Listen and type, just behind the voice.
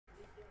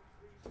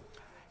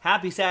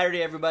Happy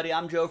Saturday, everybody.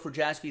 I'm Joe for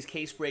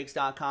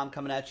JaspysCaseBreaks.com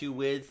coming at you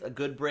with a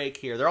good break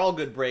here. They're all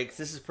good breaks.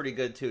 This is pretty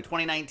good, too.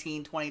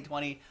 2019,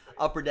 2020,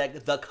 Upper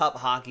Deck, The Cup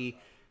Hockey.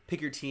 Pick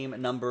your team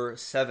number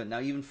 7. Now,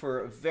 even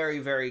for a very,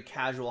 very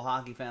casual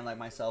hockey fan like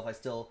myself, I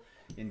still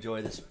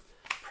enjoy this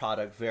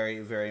product very,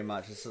 very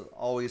much. There's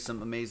always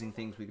some amazing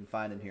things we can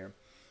find in here.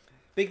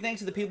 Big thanks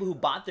to the people who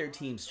bought their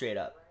team straight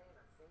up.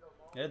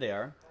 There they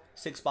are.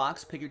 6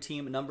 box, pick your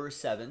team number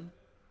 7.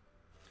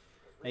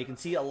 Now you can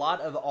see a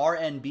lot of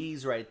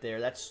RNBs right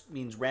there. That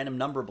means random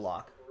number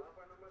block.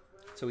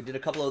 So we did a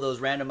couple of those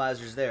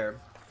randomizers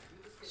there.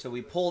 So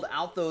we pulled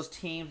out those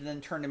teams and then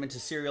turned them into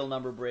serial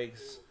number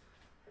breaks.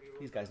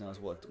 These guys know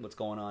what's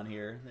going on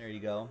here. There you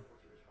go.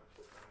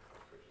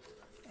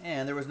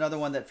 And there was another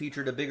one that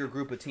featured a bigger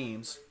group of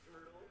teams.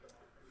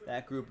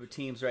 That group of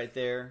teams right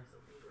there.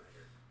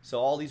 So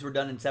all these were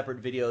done in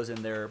separate videos,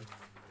 and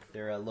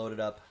they're loaded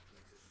up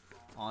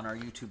on our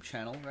YouTube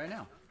channel right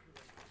now.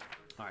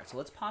 All right, so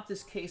let's pop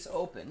this case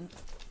open.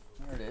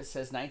 There it is. It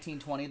says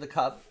 1920, the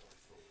Cup.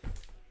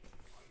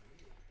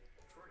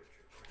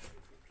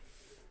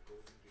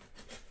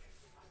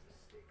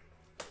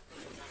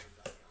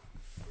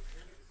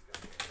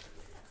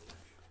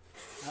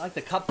 I like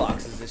the Cup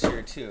boxes this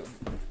year, too.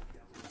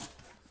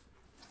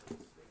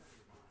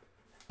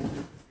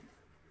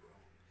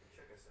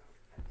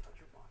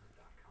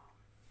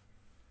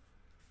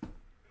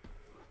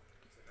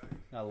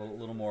 Got a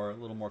little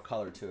more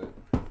color to it.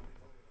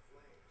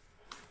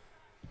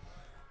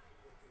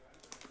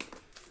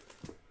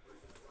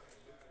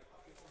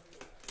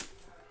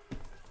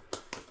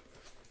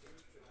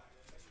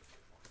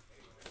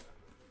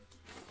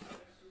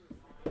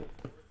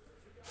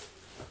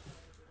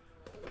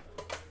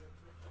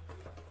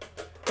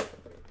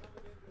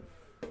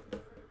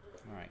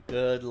 All right,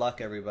 good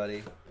luck,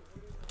 everybody.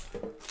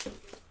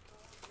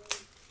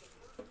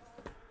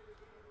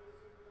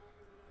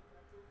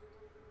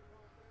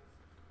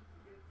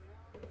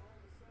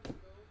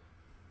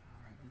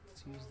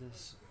 Use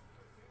this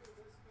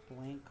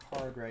blank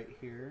card right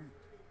here.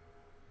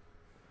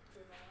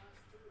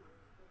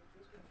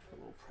 Put a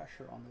little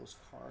pressure on those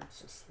cards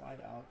to slide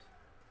out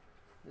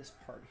this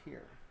part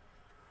here.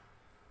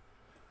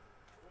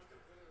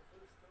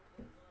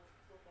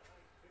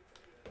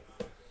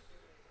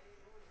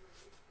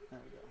 There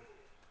we go.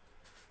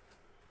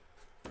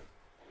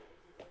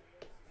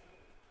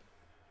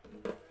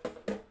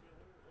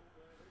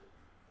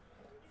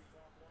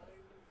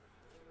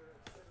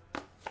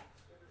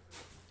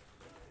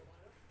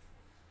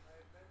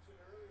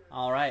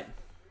 All right.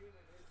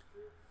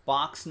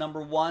 Box number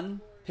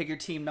 1, pick your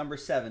team number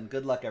 7.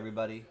 Good luck,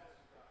 everybody.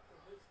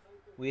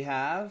 We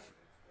have,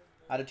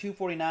 out of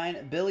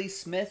 249, Billy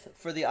Smith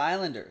for the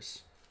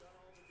Islanders.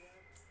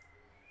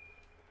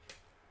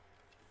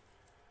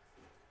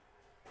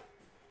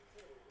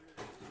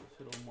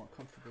 Fit a little more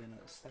comfortably in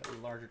a slightly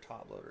larger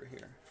top loader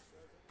here.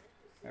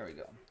 There we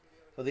go.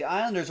 So the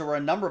Islanders are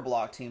a number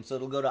block team, so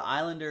it'll go to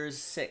Islanders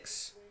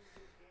 6.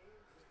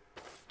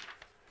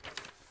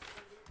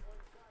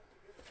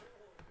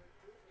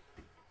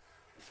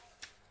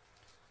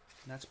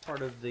 That's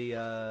part of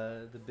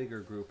the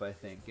bigger group, I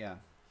think. Yeah.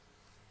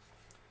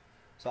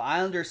 So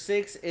Islander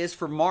 6 is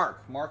for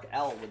Mark. Mark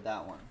L with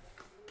that one.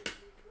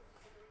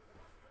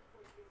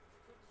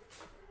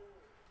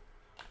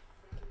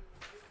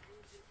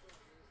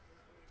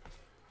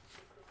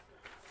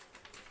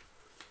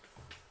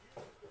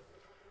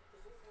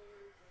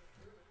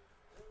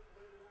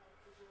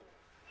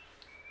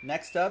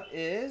 Next up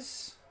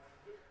is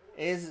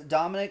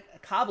Dominic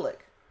Kablik.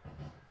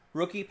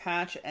 Rookie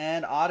patch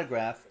and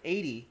autograph,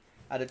 80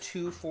 out of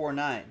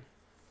 249.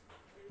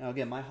 Now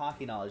again, my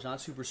hockey knowledge not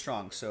super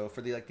strong, so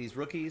for these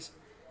rookies,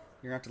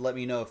 you're gonna have to let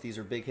me know if these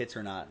are big hits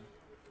or not.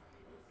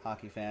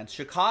 Hockey fans.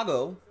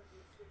 Chicago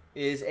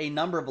is a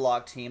number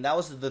block team. That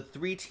was the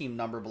 3-team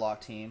number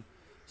block team.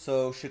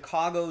 So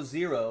Chicago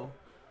 0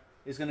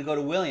 is gonna go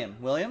to William.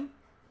 William?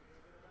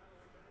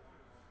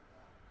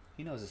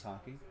 He knows his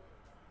hockey.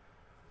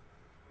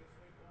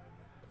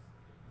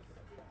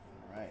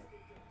 All right.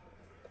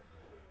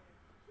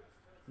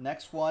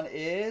 Next one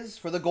is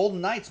for the Golden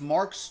Knights,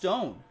 Mark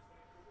Stone.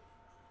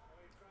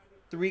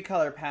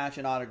 3-color patch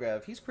and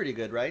autograph. He's pretty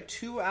good, right?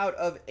 2 out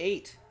of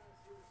 8.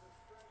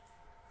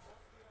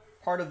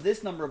 Part of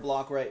this number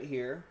block right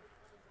here.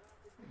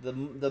 The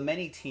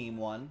many team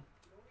one.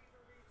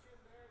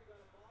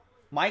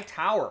 Mike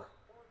Tower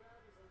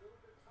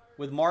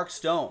with Mark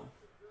Stone.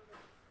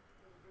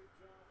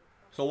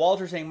 So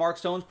Walter's saying Mark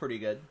Stone's pretty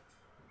good.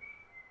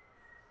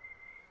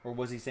 Or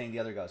was he saying the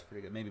other guy's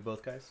pretty good? Maybe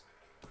both guys.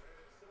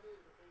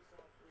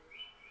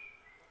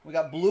 We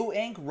got Blue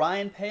Ink,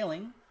 Ryan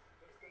Poehling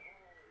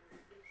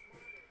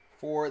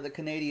for the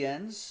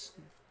Canadiens.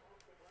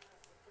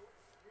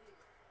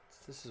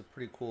 This is a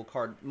pretty cool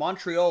card.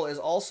 Montreal is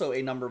also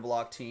a number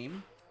block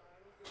team.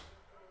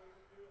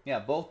 Yeah,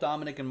 both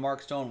Dominic and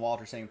Mark Stone,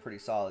 Walter saying pretty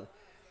solid.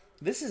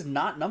 This is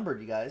not numbered,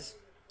 you guys.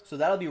 So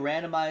that'll be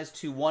randomized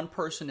to one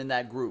person in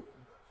that group.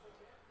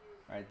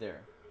 Right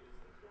there.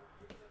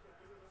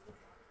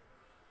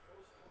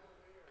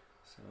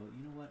 So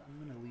you know what?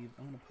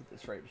 I'm gonna put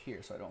this right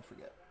here so I don't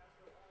forget.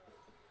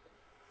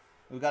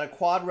 We've got a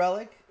quad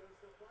relic.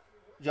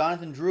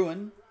 Jonathan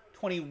Drouin,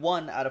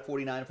 21 out of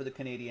 49 for the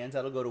Canadiens.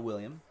 That'll go to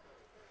William.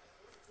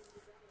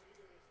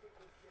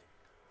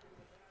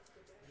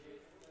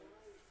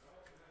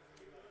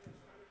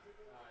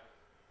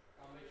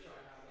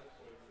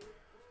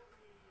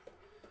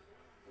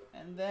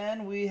 And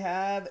then we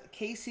have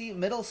Casey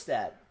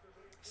Middlestat.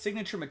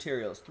 Signature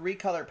materials.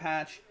 3-color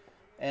patch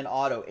and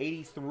auto.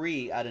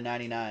 83 out of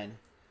 99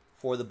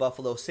 for the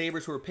Buffalo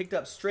Sabres, who were picked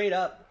up straight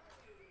up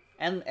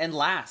and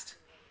last.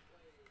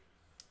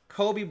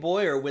 Kobe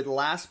Boyer with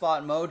last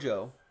spot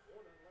mojo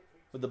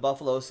with the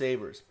Buffalo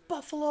Sabres.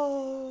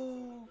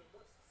 Buffalo!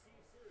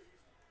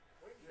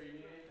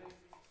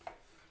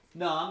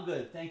 No, I'm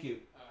good. Thank you.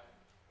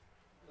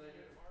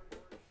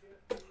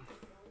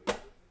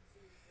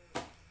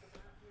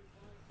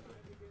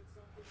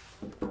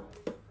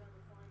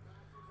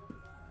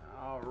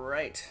 All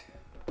right.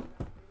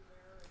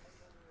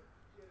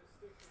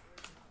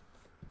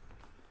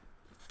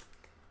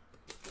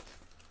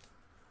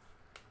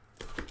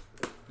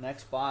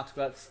 Next box,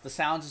 got the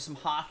sounds of some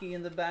hockey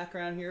in the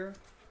background here.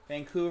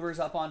 Vancouver's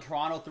up on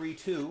Toronto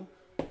 3-2.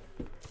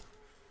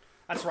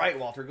 That's right,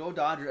 Walter. Go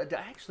Dodgers.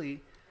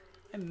 Actually,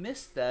 I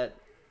missed that.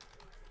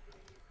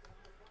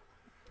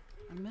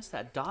 I missed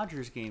that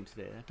Dodgers game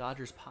today. That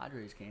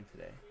Dodgers-Padres game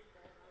today.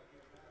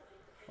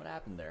 What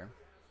happened there?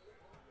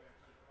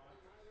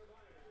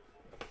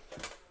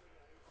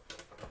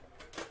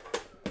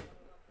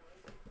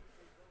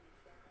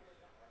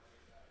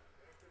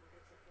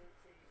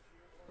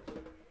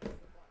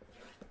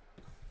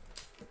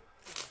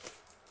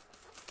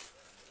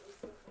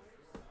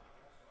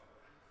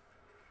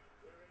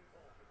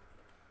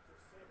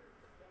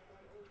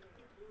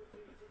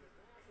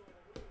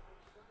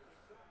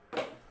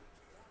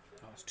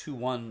 It's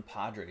 2-1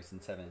 Padres in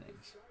 7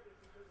 innings.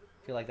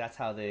 I feel like that's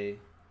how those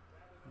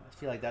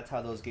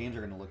games are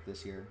going to look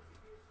this year.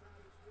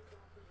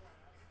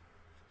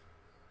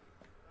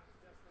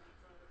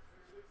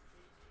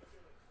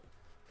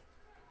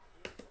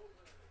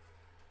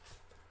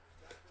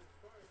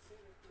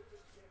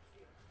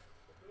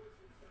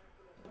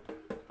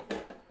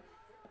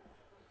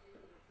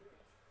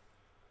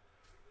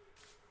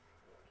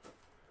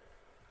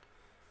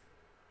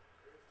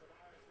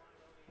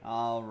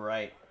 All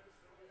right.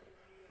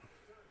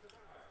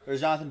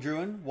 There's Jonathan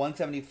Drouin,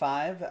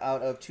 175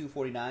 out of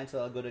 249, so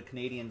I'll go to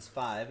Canadiens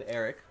 5.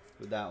 Eric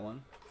with that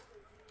one.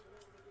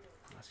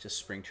 That's just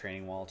spring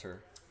training,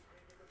 Walter.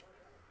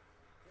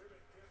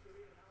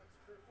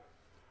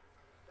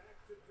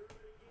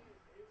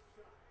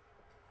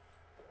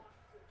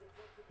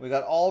 We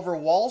got Oliver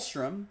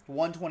Wahlstrom,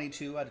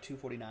 122 out of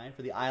 249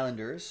 for the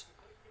Islanders.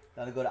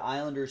 That'll go to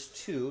Islanders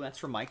 2. That's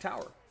for Mike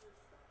Tower.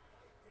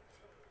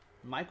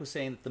 Mike was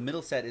saying that the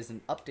middle set is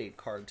an update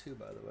card too,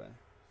 by the way.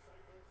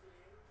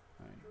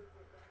 All right.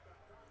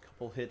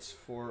 Couple hits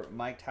for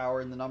Mike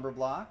Tower in the number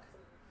block.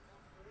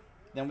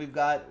 Then we've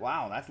got,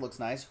 wow, that looks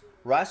nice,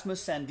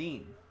 Rasmus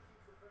Sandin.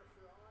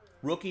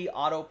 Rookie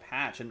auto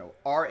patch, an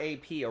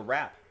RAP, a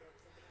wrap.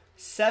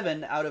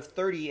 7 out of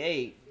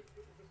 38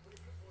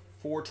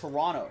 for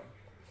Toronto.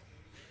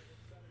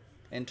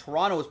 And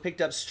Toronto was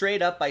picked up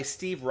straight up by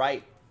Steve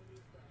Wright.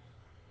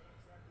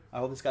 I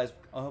hope this guy's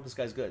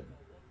good.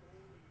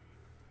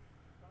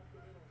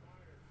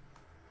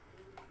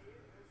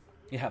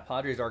 Yeah,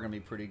 Padres are going to be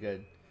pretty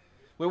good.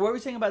 Wait, what were we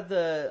saying about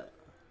the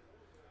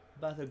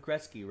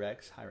Gretzky,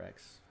 Rex? Hi,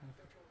 Rex.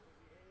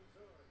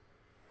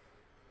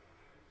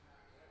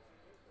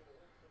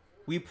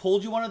 We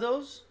pulled you one of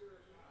those,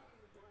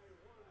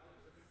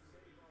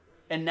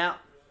 and now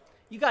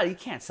you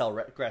can't sell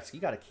Gretzky. You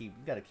got to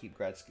keep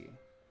Gretzky.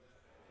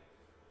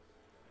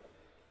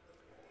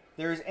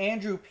 There's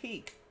Andrew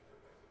Peak,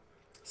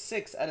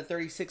 6 out of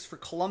 36 for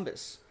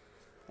Columbus.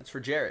 That's for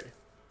Jared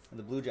and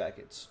the Blue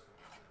Jackets.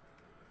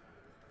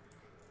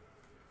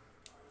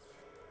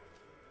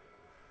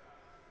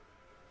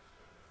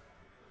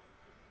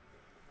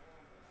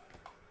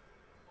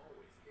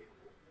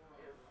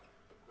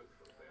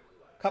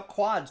 Cup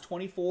quads,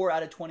 24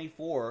 out of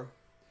 24.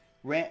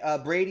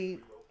 Brady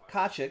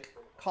Tkachuk,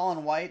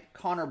 Colin White,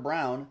 Connor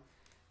Brown,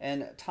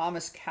 and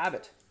Thomas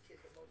Cabot.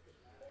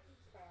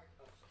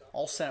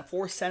 All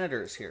 4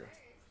 Senators here.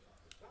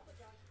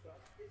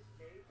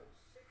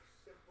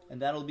 And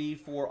that'll be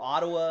for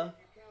Ottawa,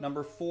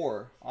 number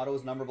 4.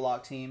 Ottawa's number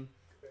block team.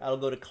 That'll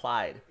go to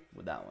Clyde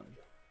with that one.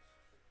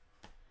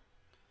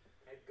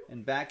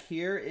 And back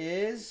here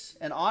is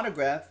an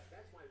autograph,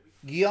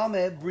 Guillaume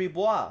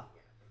Bribois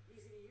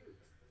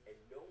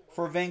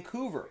for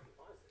Vancouver.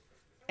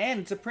 And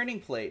it's a printing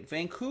plate.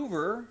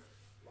 Vancouver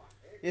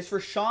is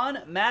for Sean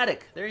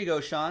Maddock. There you go,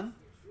 Sean.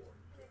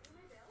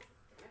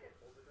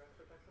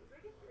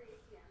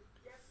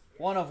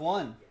 1 of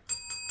 1.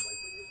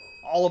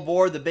 All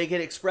aboard the Big Hit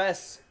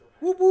Express.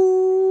 Whoop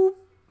whoop.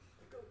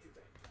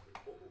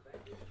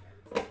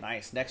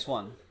 Nice. Next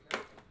one.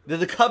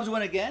 Did the Cubs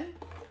win again?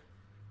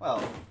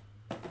 Well,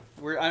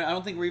 I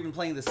don't think we're even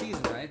playing the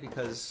season, right?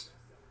 Because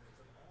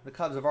The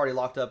Cubs have already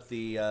locked up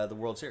the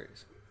World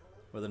Series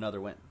with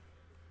another win.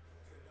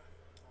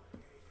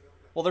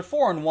 Well, they're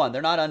 4-1.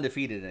 They're not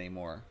undefeated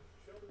anymore.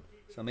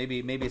 So maybe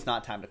it's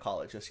not time to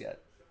call it just yet.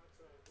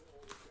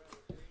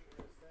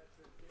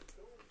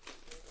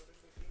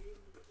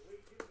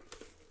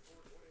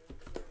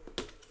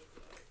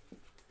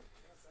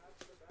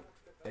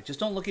 Yeah,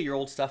 just don't look at your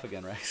old stuff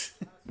again, Rex.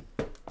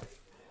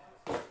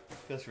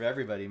 Goes for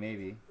everybody,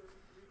 maybe.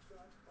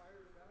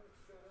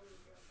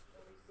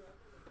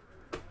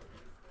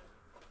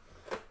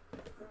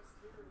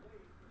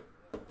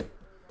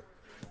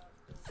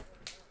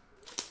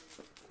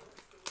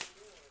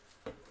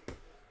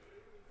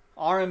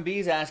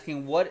 RMB's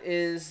asking, what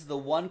is the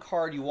one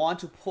card you want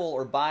to pull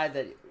or buy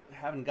that you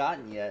haven't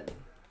gotten yet?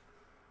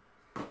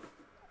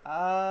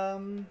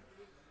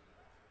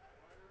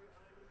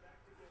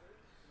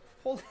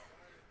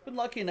 Been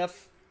lucky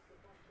enough,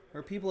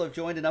 or people have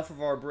joined enough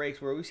of our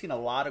breaks where we've seen a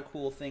lot of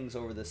cool things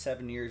over the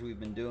 7 years we've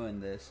been doing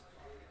this.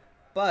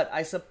 But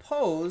I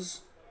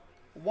suppose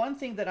one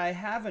thing that I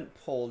haven't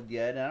pulled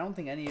yet, and I don't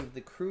think any of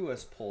the crew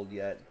has pulled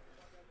yet,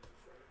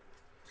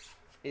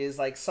 is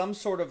like some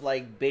sort of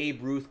like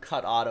Babe Ruth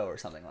cut auto or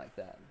something like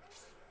that.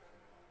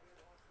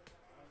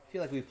 I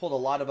feel like we've pulled a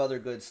lot of other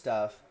good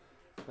stuff,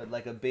 but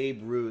like a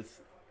Babe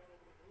Ruth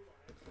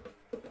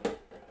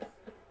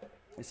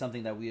is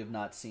something that we have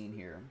not seen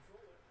here.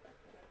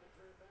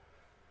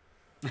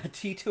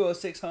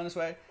 T206 Honus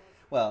Way.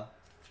 Well,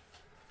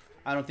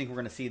 I don't think we're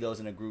going to see those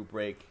in a group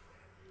break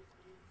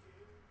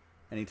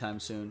anytime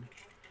soon.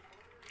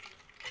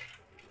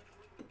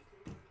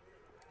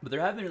 But there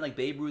have been like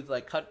Babe Ruth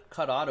like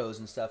cut autos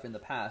and stuff in the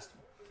past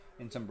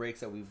in some breaks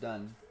that we've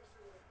done.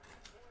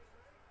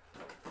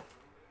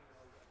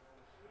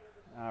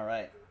 All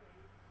right.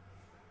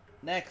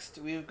 Next,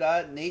 we've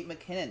got Nate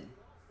McKinnon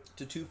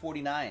to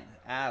 249.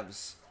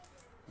 Avs.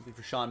 Looking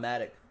for Sean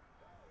Maddock.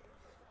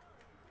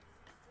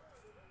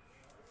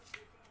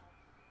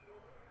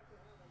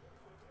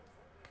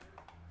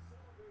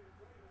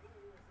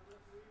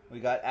 We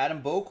got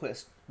Adam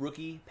Boquist,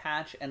 rookie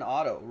patch and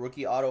auto.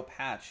 Rookie auto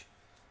patch.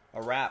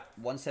 A wrap,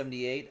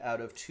 178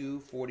 out of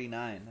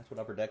 249. That's what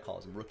Upper Deck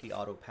calls him, rookie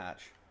auto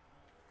patch.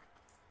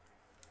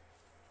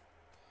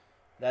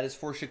 That is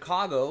for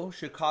Chicago.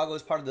 Chicago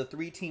is part of the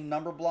 3-team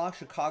number block.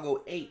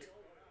 Chicago 8.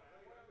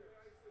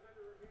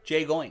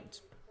 Jay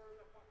Goins.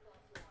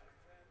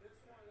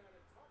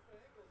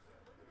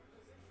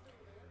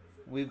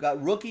 We've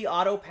got rookie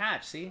auto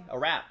patch. See, a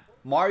wrap.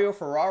 Mario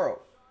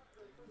Ferraro.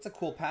 That's a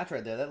cool patch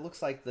right there. That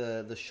looks like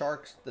the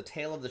sharks, the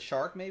tail of the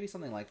shark, maybe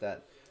something like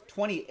that.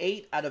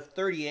 28 out of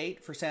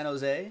 38 for San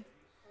Jose.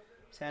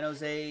 San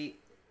Jose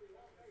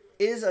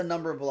is a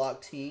number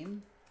block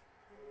team.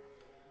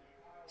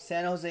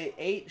 San Jose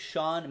 8,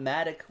 Sean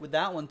Maddock with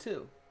that one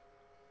too.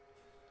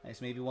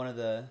 Nice, maybe one of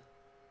the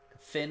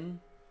Finn.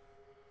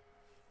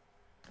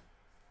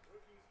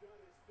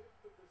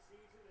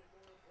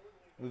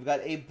 We've got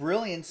a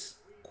Brilliance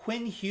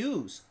Quinn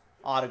Hughes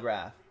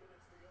autograph.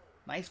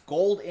 Nice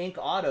gold ink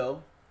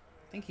auto.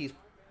 I think he's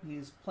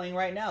playing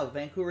right now.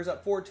 Vancouver's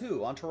up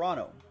 4-2 on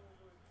Toronto.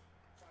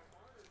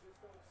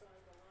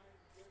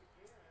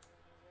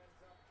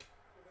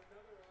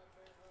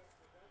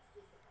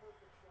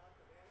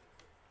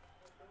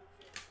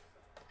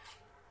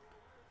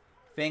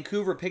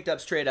 Vancouver picked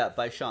up straight up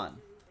by Sean.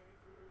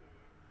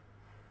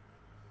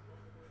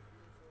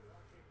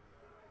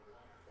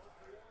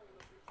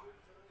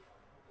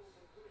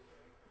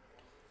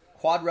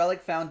 Quad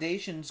Relic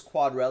Foundations,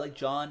 Quad Relic,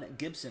 John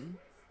Gibson.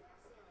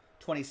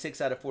 26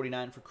 out of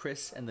 49 for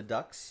Chris and the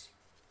Ducks.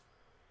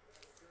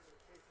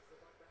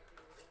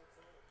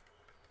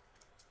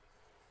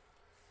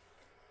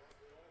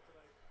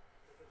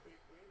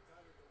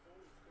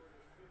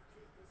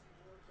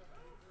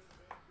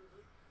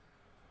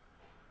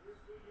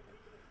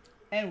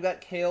 And we've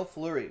got Cale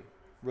Fleury,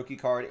 rookie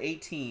card,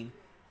 18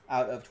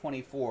 out of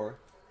 24.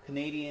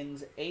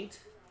 Canadians 8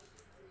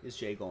 is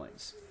Jay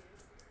Goins.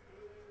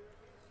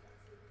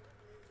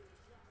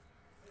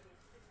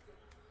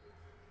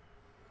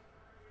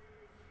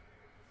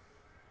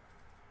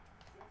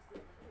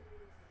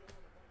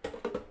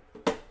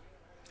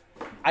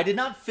 I did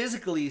not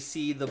physically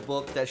see the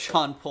book that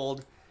Sean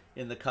pulled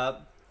in the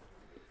cup,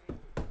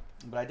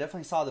 but I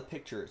definitely saw the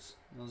pictures.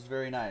 It was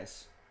very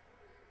nice.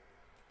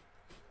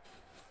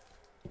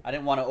 I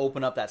didn't want to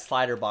open up that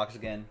slider box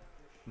again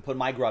and put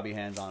my grubby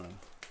hands on them.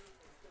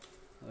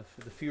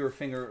 The fewer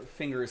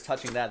fingers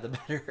touching that, the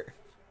better.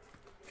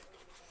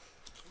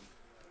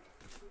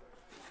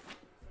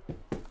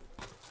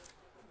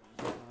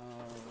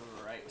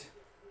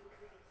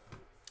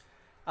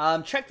 All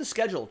right. Check the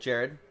schedule,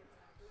 Jared,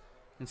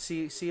 and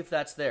see if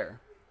that's there.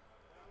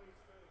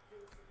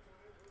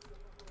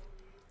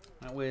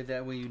 That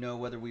way you know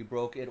whether we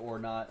broke it or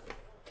not.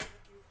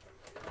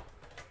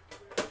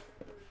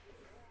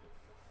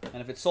 And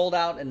if it's sold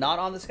out and not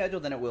on the schedule,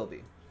 then it will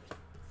be.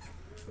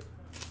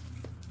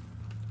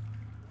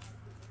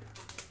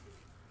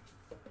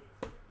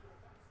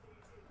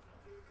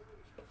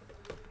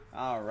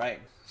 All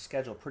right.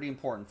 Schedule, pretty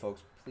important,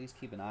 folks. Please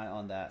keep an eye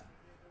on that.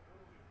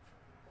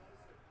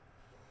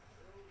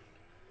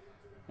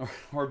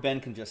 Or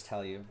Ben can just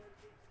tell you.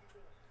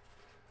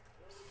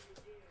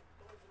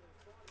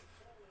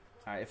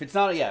 All right, if it's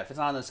not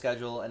on the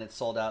schedule and it's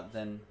sold out,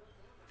 then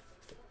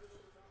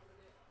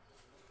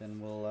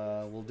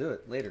we'll do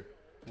it later.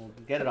 We'll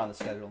get it on the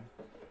schedule.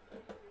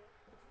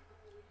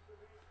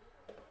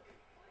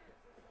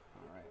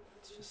 All right,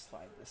 let's just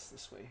slide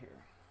this way here.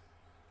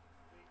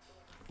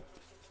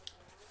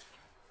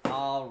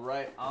 All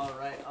right.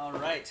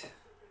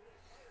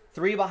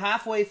 About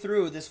halfway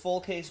through this full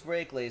case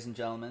break, ladies and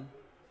gentlemen.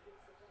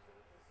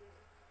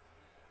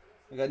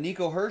 We got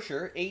Nico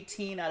Herscher,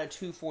 18 out of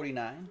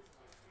 249.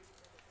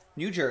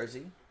 New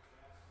Jersey.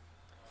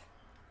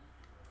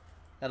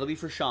 That'll be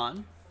for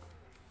Sean.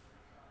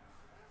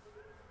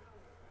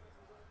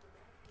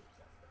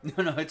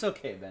 No, it's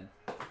okay, Ben.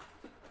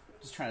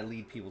 Just trying to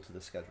lead people to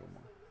the schedule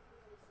more.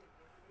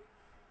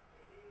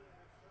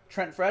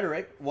 Trent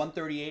Frederick,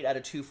 138 out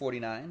of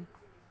 249.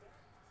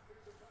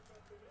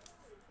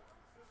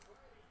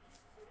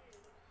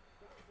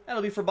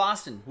 That'll be for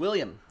Boston.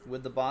 William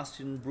with the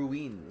Boston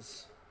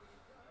Bruins.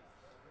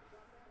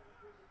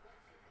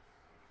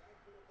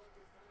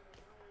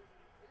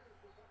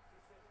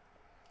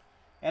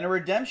 And a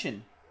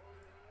redemption.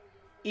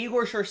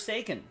 Igor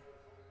Shesterkin.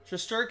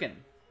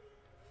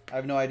 I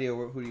have no idea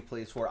who he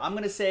plays for. I'm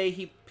going to say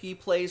he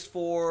plays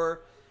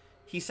for...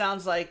 He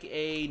sounds like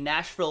a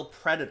Nashville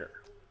Predator.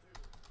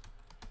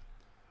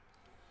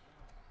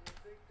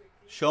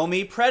 Show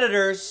me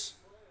Predators.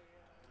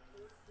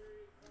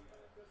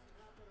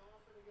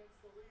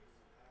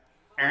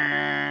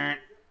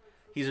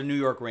 He's a New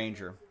York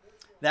Ranger.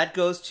 That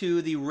goes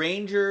to the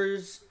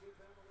Rangers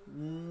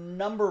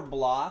number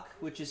block,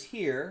 which is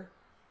here.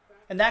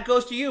 And that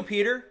goes to you,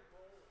 Peter.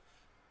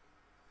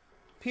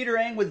 Peter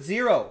Ang with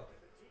 0.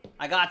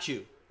 I got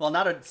you. Well,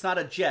 it's not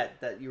a jet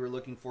that you were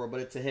looking for,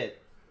 but it's a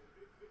hit.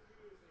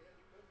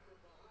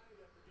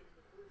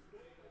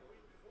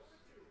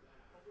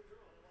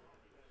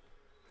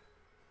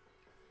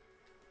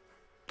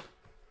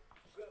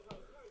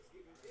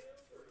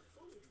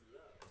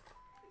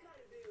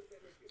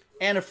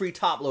 And a free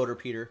top loader,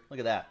 Peter. Look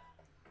at that.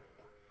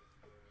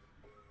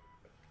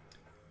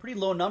 Pretty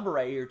low number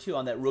right here too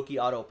on that rookie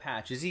auto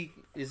patch. Is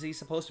he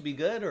supposed to be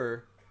good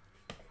or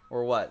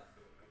what?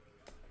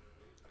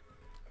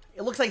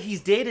 It looks like he's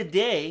day to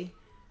day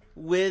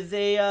with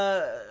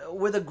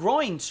a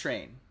groin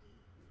strain,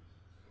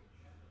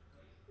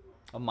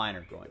 a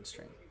minor groin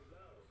strain,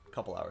 a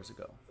couple hours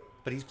ago.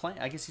 But he's playing.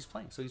 I guess he's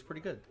playing, so he's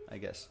pretty good. I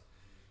guess.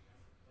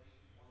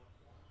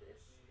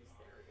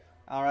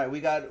 All right, we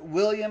got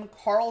William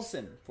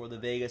Karlsson for the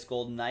Vegas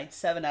Golden Knights,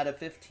 7 out of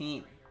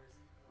 15.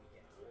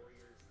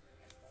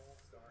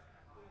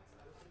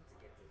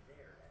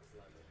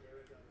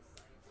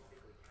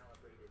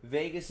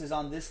 Vegas is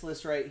on this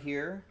list right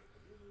here.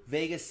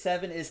 Vegas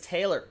 7 is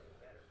Taylor.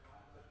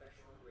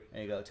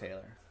 There you go,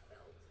 Taylor.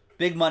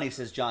 Big money,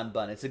 says John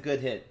Bunn. It's a good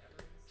hit,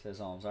 says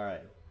Holmes. All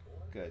right,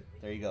 good.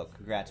 There you go.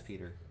 Congrats,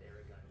 Peter.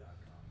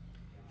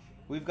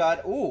 We've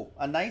got,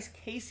 a nice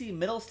Casey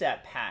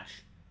Middlestat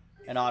patch.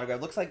 An autograph.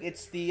 Looks like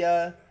it's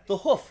the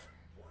hoof.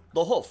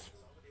 The hoof.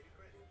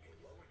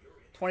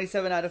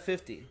 27 out of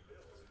 50.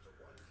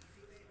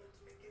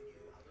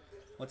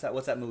 What's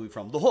that movie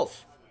from? The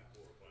Hoof.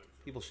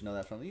 People should know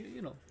that from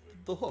you know,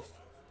 The Hoof.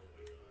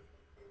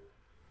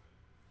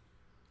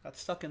 Got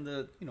stuck in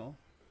the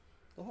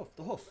hoof.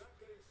 The hoof.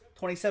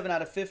 27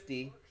 out of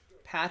 50.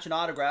 Patch and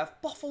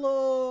autograph.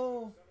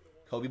 Buffalo.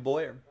 Kobe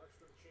Boyer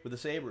with the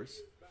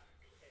Sabres.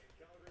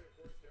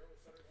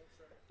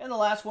 And the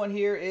last one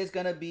here is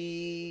going to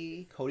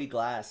be Cody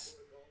Glass.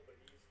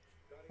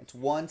 It's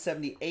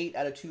 178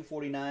 out of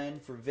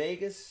 249 for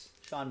Vegas.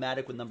 Sean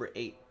Maddock with number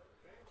 8.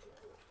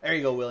 There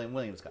you go, William.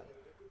 William's got it.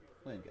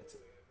 William gets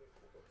it.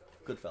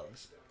 Good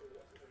fellas.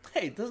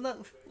 Hey, doesn't that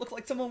look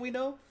like someone we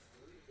know?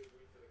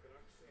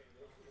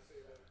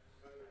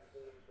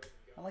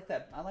 I like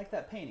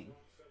that painting.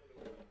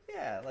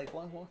 Yeah, like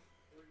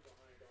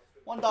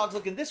one dog's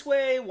looking this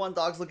way, one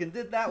dog's looking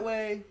that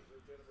way.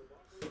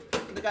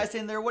 The guy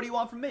saying there, what do you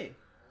want from me?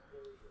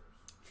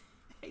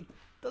 Hey,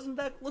 doesn't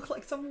that look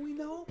like someone we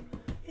know?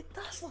 It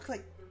does look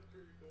like...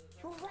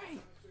 You're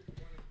right.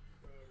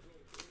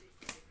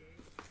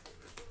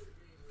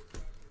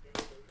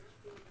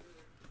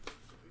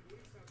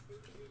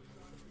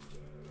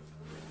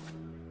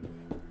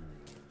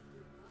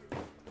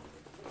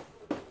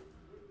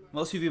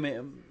 Most of you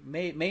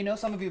may know.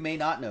 Some of you may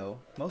not know.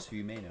 Most of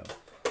you may know.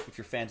 If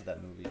you're fans of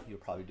that movie, you'll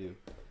probably do.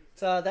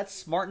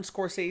 That's Martin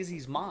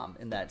Scorsese's mom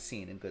in that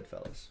scene in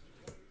Goodfellas.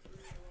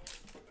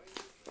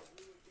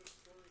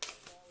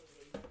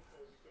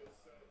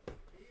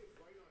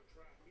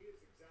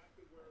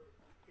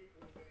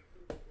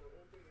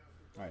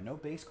 All right, no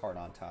base card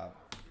on top.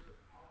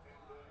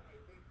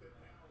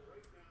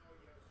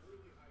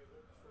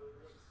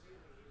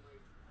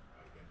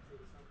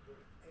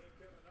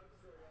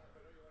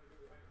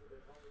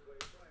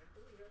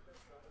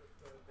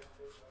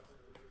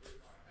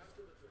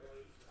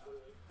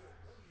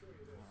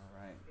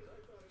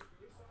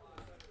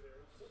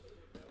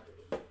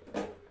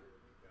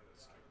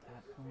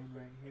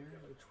 going right here.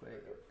 Which way?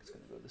 It's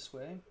going to go this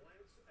way.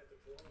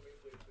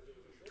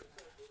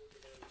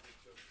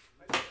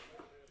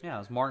 Yeah, it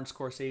was Martin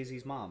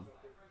Scorsese's mom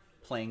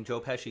playing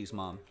Joe Pesci's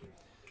mom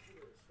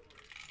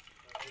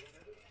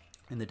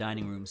in the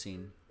dining room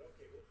scene.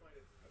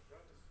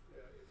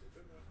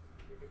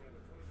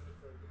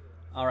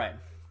 All right.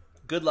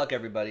 Good luck,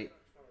 everybody.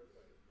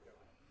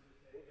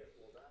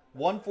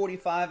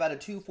 145 out of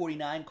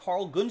 249,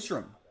 Carl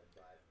Gunstrom.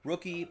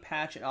 Rookie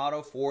patch and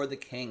auto for the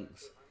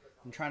Kings.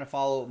 I'm trying to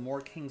follow more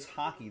Kings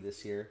hockey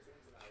this year.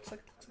 Looks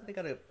like they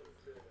got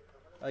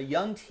a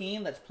young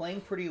team that's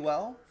playing pretty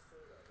well.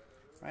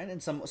 Right?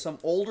 And some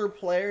older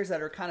players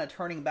that are kind of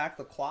turning back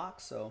the clock.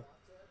 So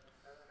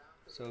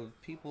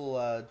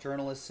people,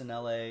 journalists in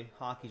LA,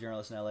 hockey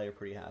journalists in LA are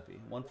pretty happy.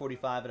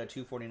 145 out of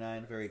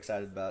 249. Very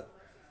excited about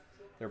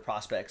their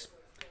prospects.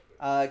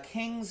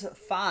 Kings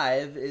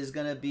 5 is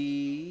going to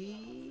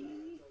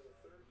be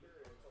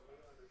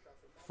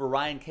for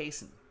Ryan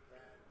Kaysen.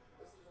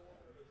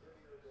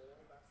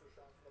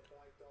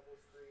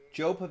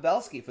 Joe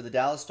Pavelski for the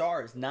Dallas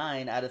Stars.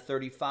 9 out of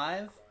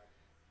 35.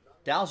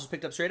 Dallas was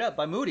picked up straight up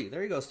by Moody.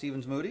 There you go,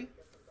 Stevens Moody.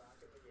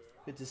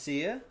 Good to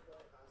see you.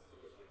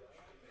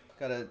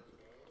 Got a,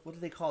 what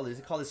do they call these?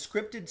 They call this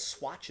scripted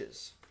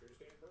swatches.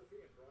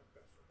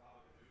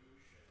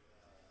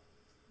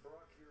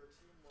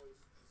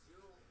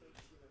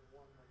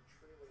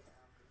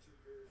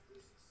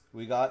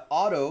 We got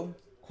Otto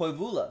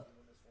Koivula,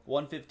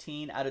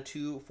 115 out of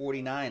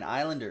 249.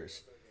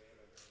 Islanders.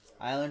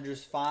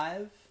 Islanders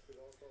 5.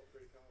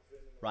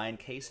 Ryan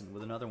Kaysen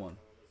with another one.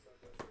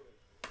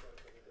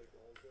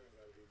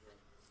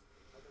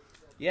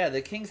 Yeah,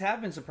 the Kings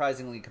have been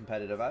surprisingly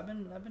competitive. I've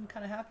been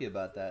kind of happy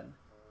about that.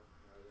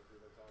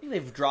 I think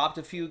they've dropped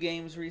a few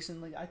games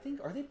recently. I think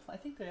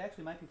they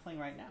actually might be playing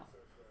right now.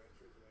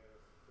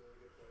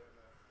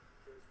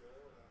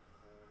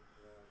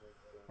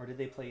 Or did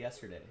they play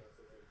yesterday?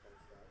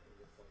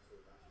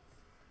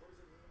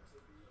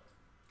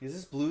 Is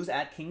this Blues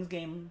at Kings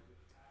game?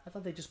 I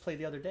thought they just played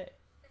the other day.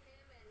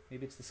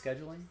 Maybe it's the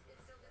scheduling.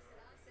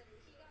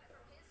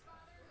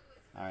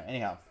 All right.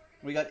 Anyhow,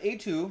 we got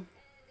A2.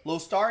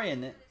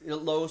 Lostarian,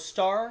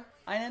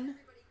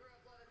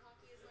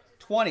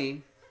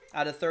 20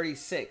 out of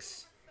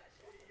 36.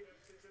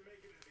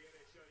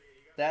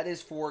 That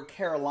is for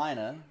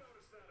Carolina.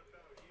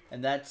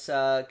 And that's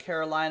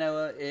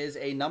Carolina is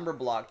a number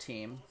block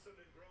team.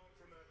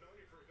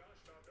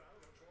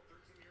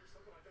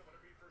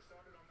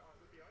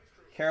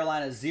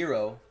 Carolina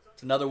 0.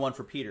 It's another one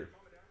for Peter.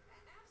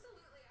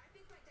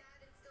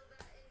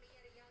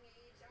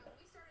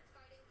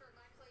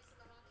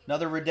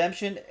 Another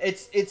redemption.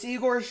 It's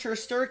Igor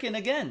Shesterkin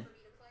again.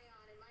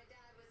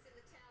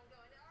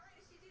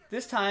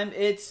 This time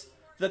it's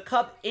the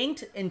Cup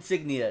inked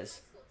insignias,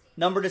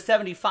 numbered to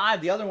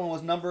 75. The other one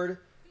was numbered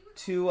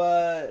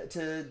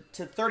to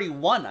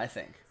 31, I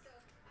think.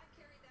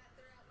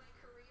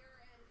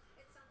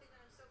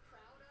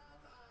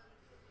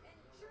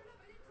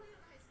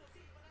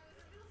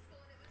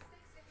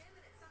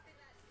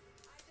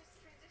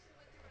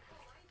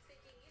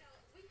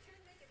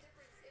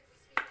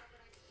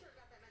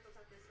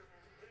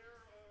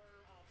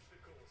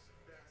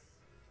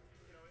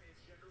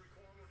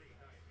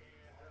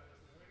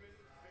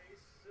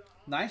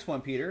 Nice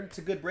one, Peter. It's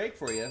a good break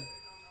for you.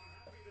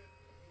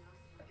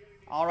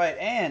 All right,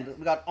 and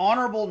we got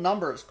honorable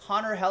numbers.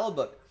 Connor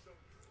Hellebuck,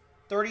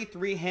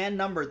 33, hand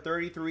numbered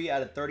 33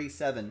 out of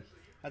 37.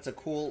 That's a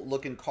cool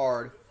looking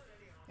card.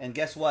 And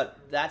guess what?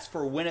 That's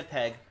for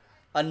Winnipeg.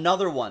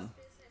 Another one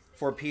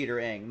for Peter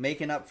Eng,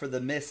 making up for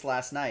the miss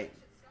last night.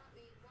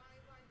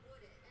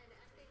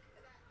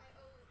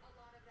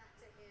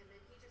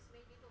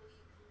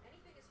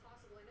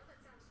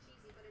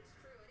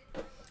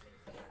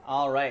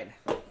 All right.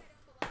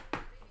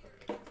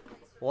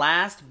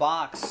 Last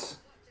box.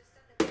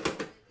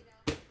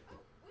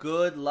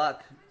 Good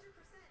luck.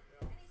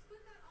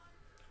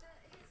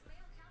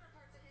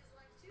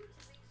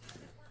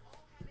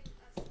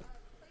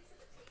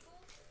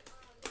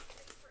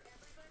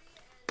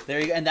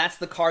 There you go. And that's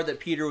the card that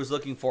Peter was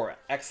looking for.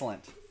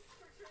 Excellent.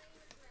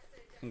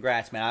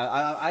 Congrats, man.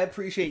 I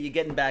appreciate you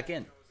getting back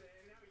in.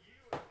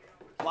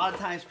 A lot of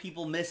times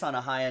people miss on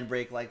a high-end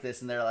break like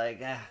this, and they're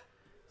like, I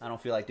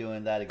don't feel like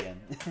doing that again.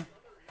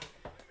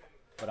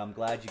 But I'm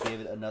glad you gave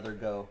it another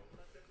go.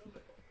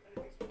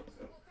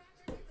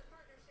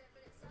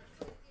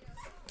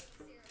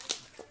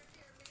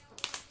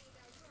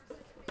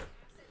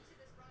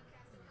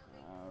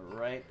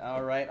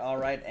 All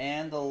right.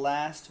 And the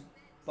last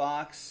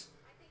box,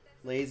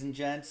 ladies and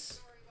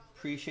gents.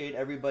 Appreciate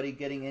everybody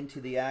getting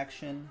into the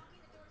action.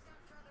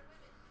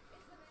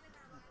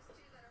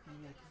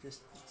 Maybe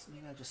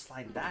I just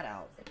slide that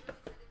out.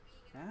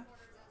 Yeah?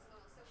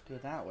 Do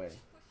it that way.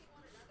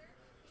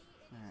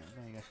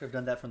 Alright, I should have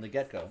done that from the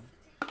get-go.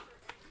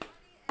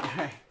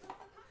 Alright.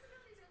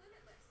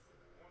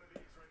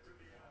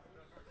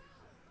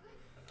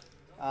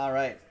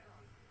 Alright.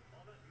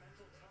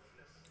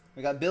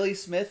 We got Billy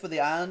Smith for the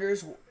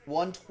Islanders,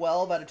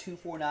 112 out of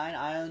 249.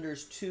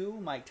 Islanders 2,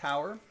 Mike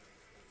Tower.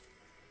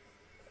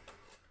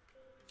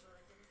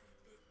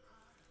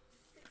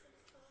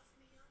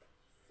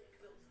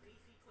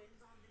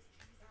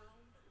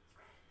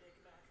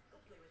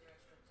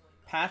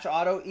 Patch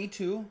auto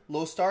E2,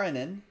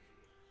 Lostarinen,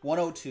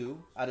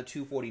 102 out of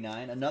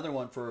 249. Another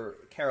one for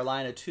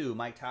Carolina 2,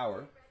 Mike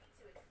Tower.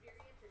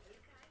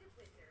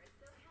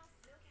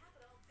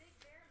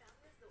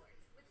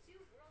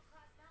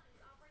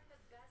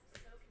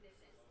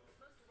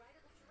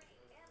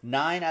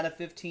 Nine out of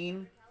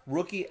 15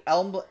 rookie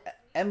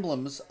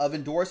emblems of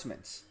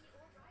endorsements.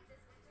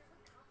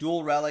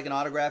 Dual relic and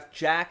autograph,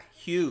 Jack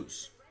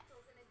Hughes.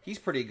 He's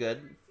pretty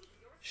good.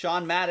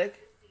 Sean Maddock,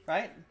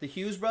 right? The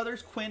Hughes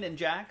brothers, Quinn and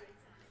Jack.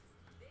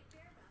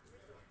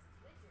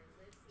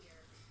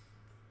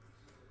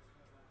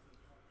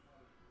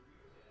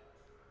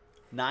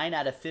 Nine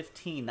out of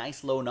 15.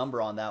 Nice low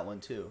number on that one,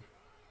 too.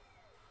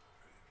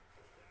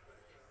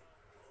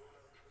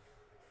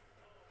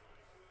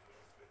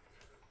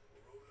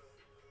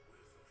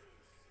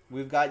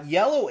 We've got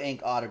yellow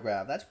ink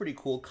autograph. That's pretty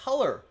cool.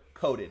 Color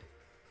coded.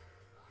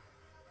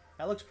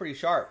 That looks pretty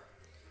sharp.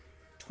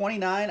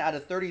 29 out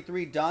of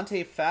 33,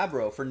 Dante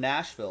Fabro for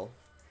Nashville.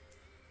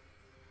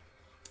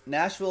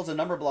 Nashville's a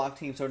number block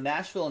team, so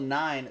Nashville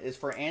 9 is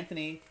for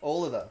Anthony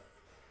Oliva.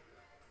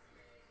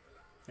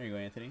 There you go,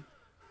 Anthony.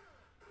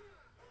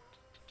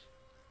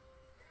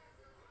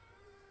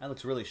 That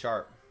looks really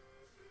sharp.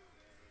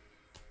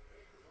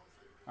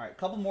 All right, a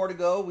couple more to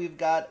go. We've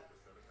got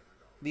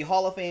the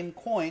Hall of Fame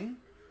coin.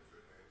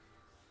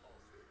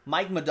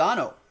 Mike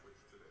Modano.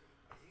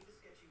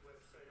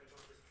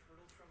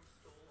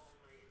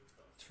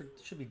 It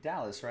should be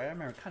Dallas, right? I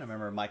kind of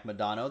remember Mike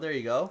Modano. There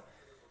you go.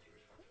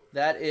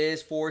 That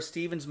is for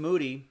Stevens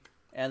Moody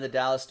and the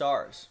Dallas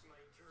Stars.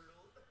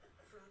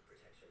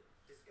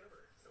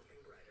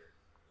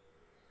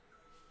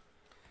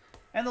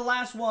 And the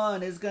last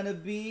one is going to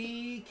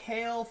be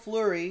Cale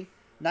Fleury.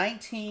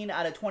 19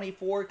 out of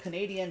 24.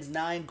 Canadiens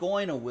 9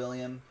 going to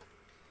William.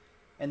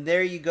 And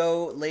there you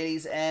go,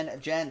 ladies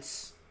and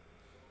gents.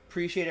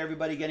 Appreciate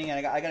everybody getting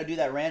in. I got to do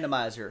that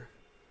randomizer.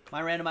 Am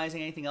I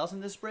randomizing anything else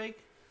in this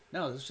break?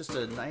 No, it's just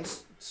a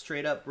nice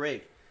straight up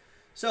break.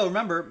 So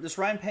remember, this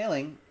Ryan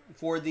Poehling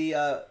for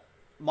the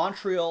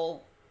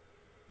Montreal,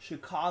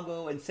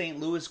 Chicago, and St.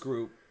 Louis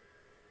group,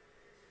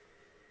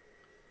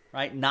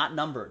 right? Not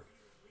numbered.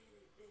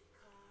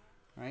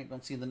 Right?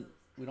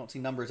 We don't see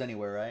numbers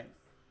anywhere, right?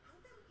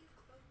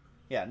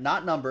 Yeah,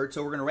 not numbered.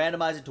 So we're going to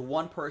randomize it to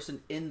one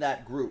person in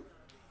that group.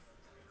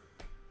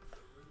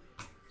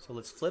 So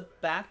let's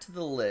flip back to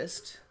the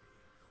list.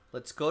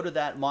 Let's go to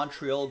that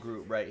Montreal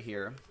group right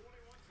here.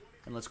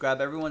 And let's grab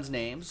everyone's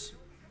names.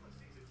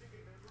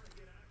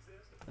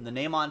 And the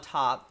name on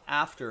top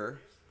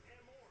after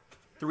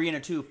 3 and a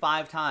 2,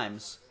 5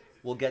 times,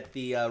 we'll get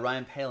the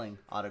Ryan Poehling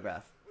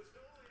autograph.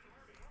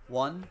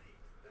 1,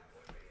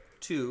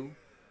 2,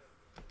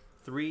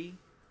 3,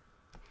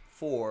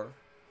 4,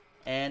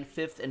 and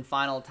 5th and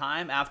final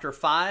time. After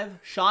 5,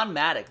 Sean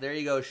Maddock. There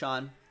you go,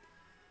 Sean.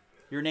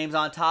 Your name's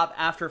on top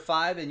after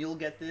 5, and you'll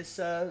get this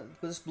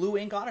this blue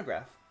ink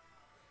autograph.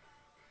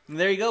 And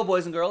there you go,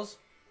 boys and girls.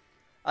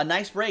 A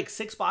nice break.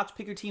 6-box,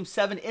 pick your team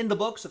 7 in the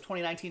books of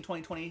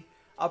 2019-2020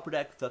 Upper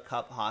Deck the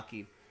Cup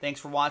Hockey. Thanks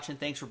for watching.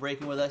 Thanks for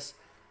breaking with us.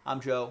 I'm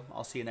Joe.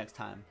 I'll see you next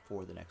time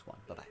for the next one.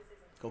 Bye-bye.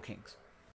 Go Kings.